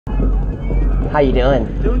How you doing?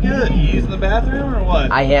 Doing good. You using the bathroom or what?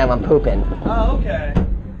 I am. I'm pooping. Oh, okay.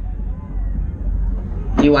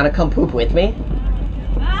 Do you want to come poop with me?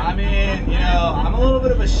 I mean, you know, I'm a little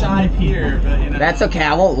bit of a shy peer, but you know. That's okay.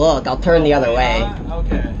 I won't look. I'll turn the other way.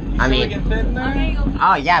 Okay. You I sure mean, we can fit in there?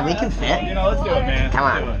 Oh yeah, we can fit. You know, let's do it, man. Come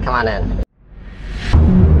on. Come on in.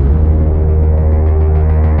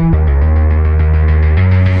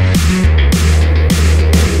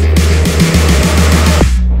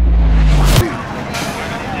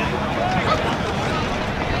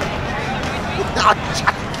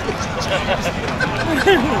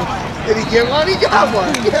 Did he get one? He got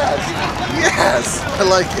one. Yes. Yes. I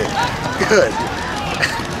like it. Good.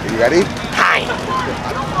 Are you ready? Hi.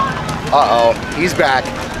 Uh-oh. He's back.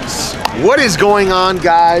 What is going on,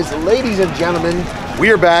 guys? Ladies and gentlemen, we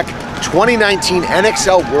are back. 2019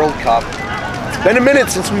 NXL World Cup. It's been a minute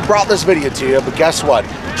since we brought this video to you, but guess what?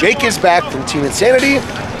 Jake is back from Team Insanity,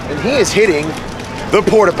 and he is hitting the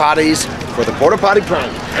porta potties for the Porta Potty Prime.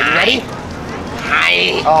 Are you ready?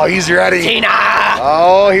 Hi. Oh, he's ready. Tina.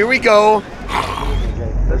 Oh, here we go.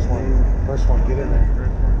 First one, get in there.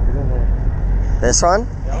 Get in there. This one?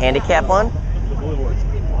 The handicap one?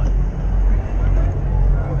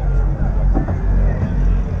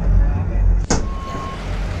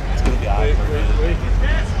 It's gonna be alright.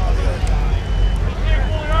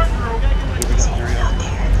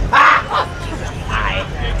 Hi.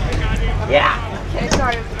 Yeah.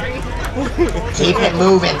 Keep it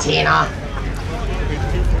moving, Tina.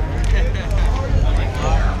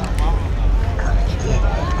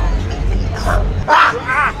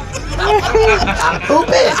 I'm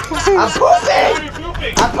pooping! I'm pooping!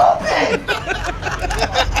 I'm pooping!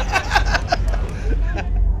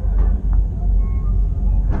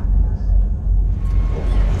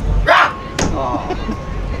 Oh,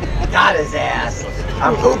 got his ass.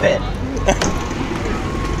 I'm pooping.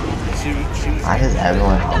 Why does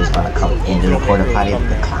everyone always want to come into the porta potty with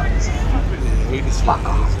the clowns? Fuck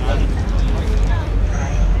off.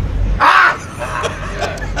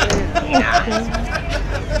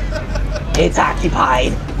 It's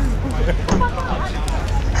occupied.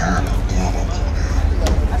 Come and get it.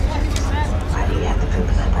 Why do you have to poop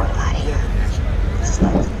in that porta potty?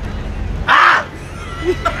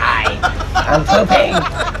 Hi. I'm pooping.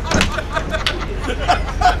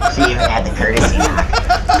 She even had the courtesy knock.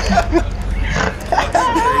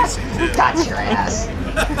 Got your ass.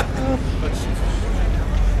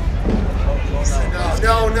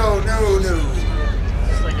 No.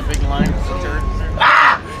 It's like a big line of turds.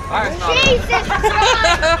 Jesus!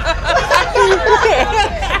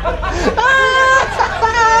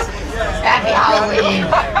 Happy Halloween!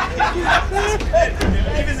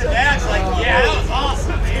 Even the dad's like, yeah, that was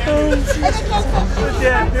awesome, man.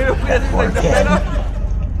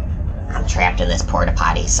 I'm trapped in this porta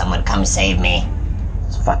potty. Someone come save me.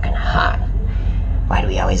 It's fucking hot. Why do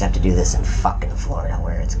we always have to do this in fucking Florida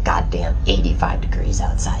where it's goddamn 85 degrees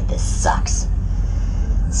outside? This sucks.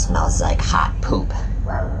 It smells like hot poop.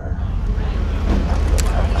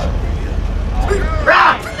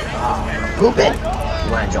 Pooping.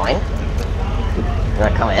 You wanna join? You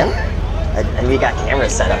wanna come in? We got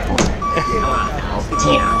cameras set up. Come on now,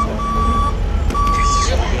 Tina.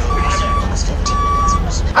 Almost 15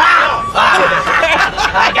 minutes.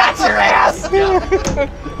 I got your ass.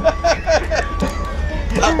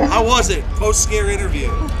 How was it? Post-scare interview.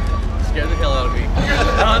 Scared the hell out of me. I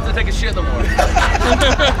don't have to take a shit no more.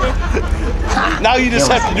 Now you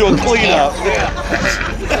just have to do a cleanup.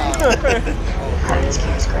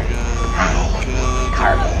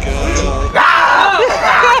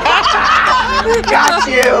 Got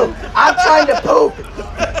you! I'm trying to poop!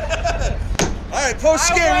 Alright,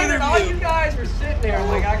 post-scare All interview. you guys were sitting there, I'm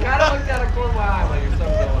like, I kind of looked out of corner of my eye like there's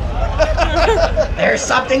something going on. There's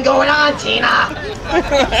something going on, Tina!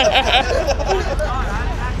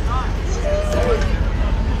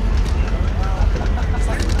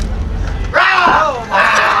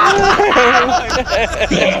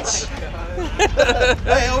 Bitch!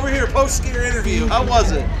 Hey, over here, post-scare interview. How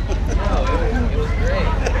was it? it was great.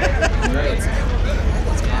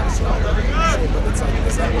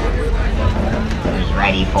 Who's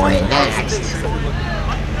ready for it next?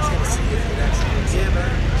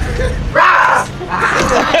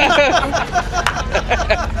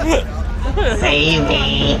 Save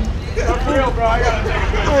me! Real, bro, I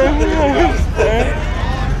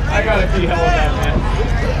gotta pee hell with that, man.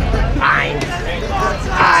 Fine.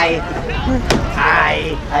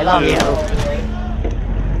 I love you.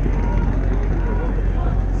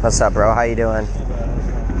 What's up, bro? How you doing?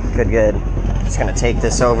 Good. Just gonna take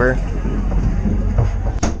this over.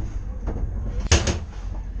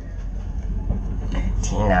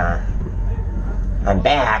 Tina, I'm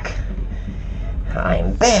back.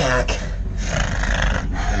 I'm back.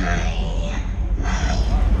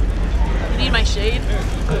 You need my shade?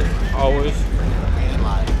 Always.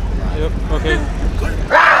 Yep, okay.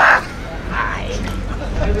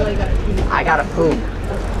 I gotta poop.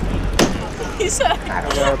 He said. I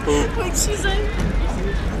don't gotta poop. What'd she say?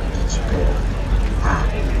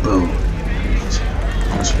 Boo.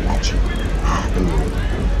 Achoo. Boo.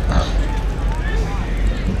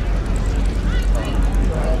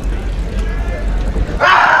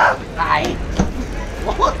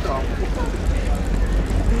 What the?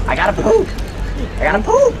 I gotta poop.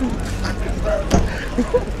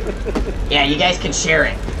 Yeah, you guys can share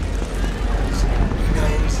it.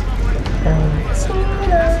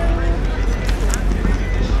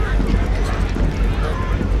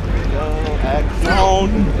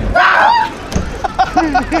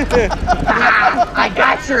 I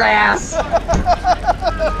got your ass.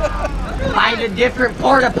 Find a different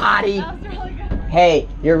porta potty. Really Hey,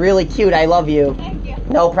 you're really cute. I love you. Thank you.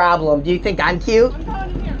 No problem. Do you think I'm cute? I'm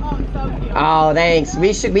coming in here. Oh, I'm so cute. Oh, thanks.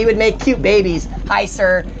 We would make cute babies. Hi,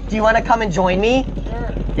 sir. Do you want to come and join me?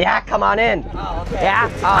 Sure. Yeah, come on in. Oh, okay. Yeah?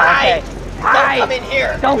 Oh, okay. Hi. Don't come in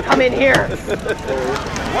here. Don't come in here.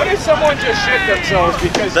 What if someone just shit themselves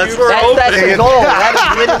because That's you where That's the goal. That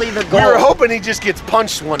is literally the We goal. were hoping he just gets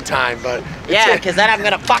punched one time, but Yeah, because then I'm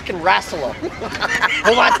going to fucking wrestle him.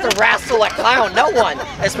 Who wants to wrestle a clown? No one.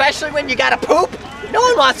 Especially when you got to poop. No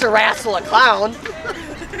one wants to wrestle a clown.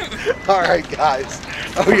 all right, guys.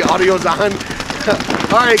 Oh, your audio's on.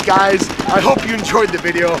 All right, guys. I hope you enjoyed the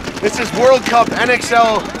video. This is World Cup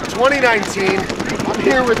NXL 2019. I'm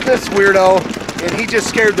here with this weirdo, and he just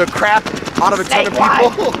scared the crap out of a ton of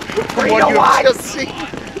people. From what you've just seen.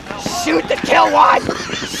 Shoot the kill one.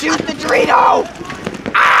 Shoot the Dorito.